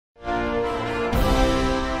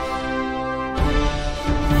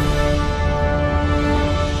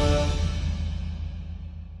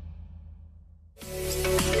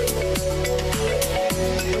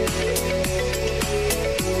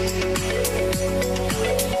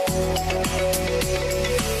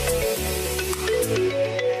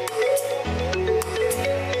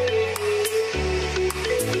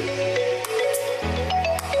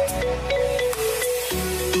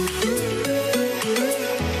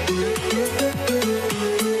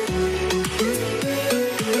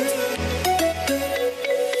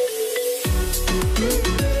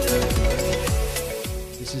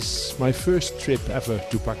my first trip ever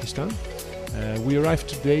to Pakistan. We arrived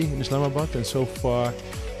today in Islamabad, and so far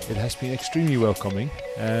it has been extremely welcoming.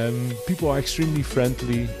 People are extremely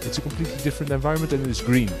friendly. It's a completely different environment and it's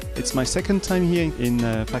green. It's my second time here in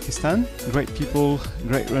Pakistan. Great people,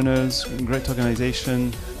 great runners, great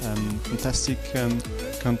organization, fantastic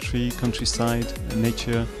countryside,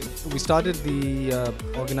 nature. We started the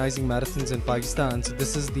organizing marathons in Pakistan, so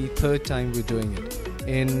this is the third time we're doing it.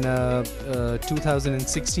 In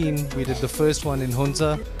 2016 we did the first one in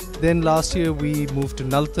Hunza. Then last year we moved to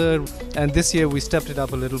Naltar, and this year we stepped it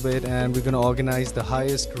up a little bit and we're going to organize the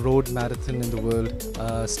highest road marathon in the world,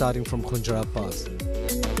 starting from Khunjarab Pass.